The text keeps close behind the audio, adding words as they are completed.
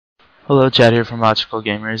Hello, Chad here from Logical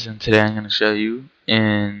Gamers, and today I'm going to show you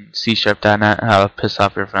in C#.net how to piss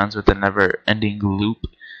off your friends with a never-ending loop.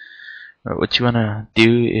 What you want to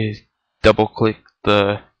do is double-click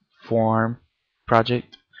the form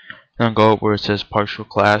project, then go up where it says partial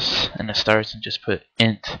class, and it starts, and just put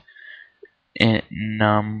int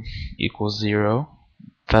num equals 0.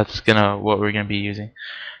 That's what we're gonna be using.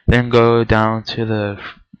 Then go down to the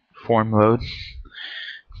form load,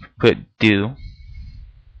 put do.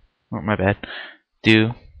 Oh, my bad.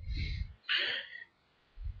 Do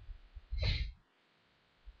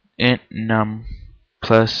int num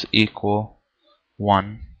plus equal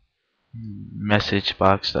 1 message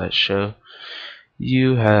box that show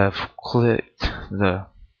you have clicked the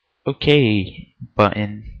OK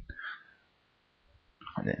button,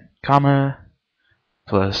 and then comma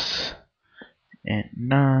plus int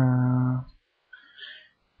num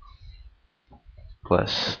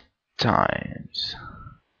plus times.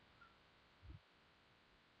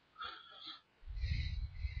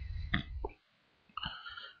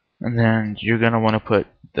 And then you're gonna want to put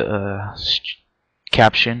the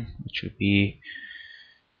caption, which would be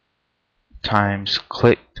times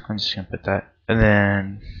clicked. I'm just gonna put that, and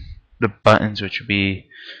then the buttons, which would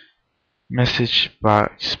be message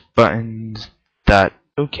box buttons dot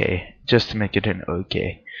OK, just to make it an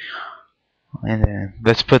OK. And then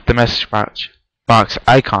let's put the message box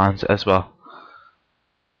icons as well.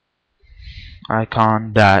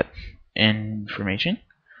 Icon dot information,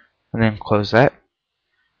 and then close that.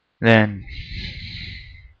 Then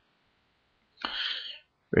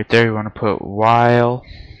right there you want to put while,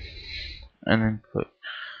 and then put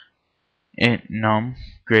int num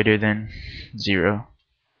greater than 0.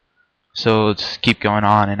 So let's keep going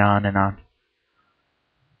on and on and on.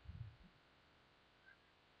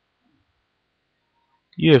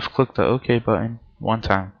 You have clicked the OK button 1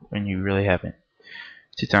 time when you really haven't.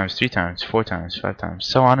 2 times, 3 times, 4 times, 5 times,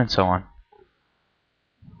 so on and so on.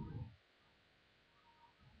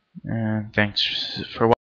 And thanks for watching.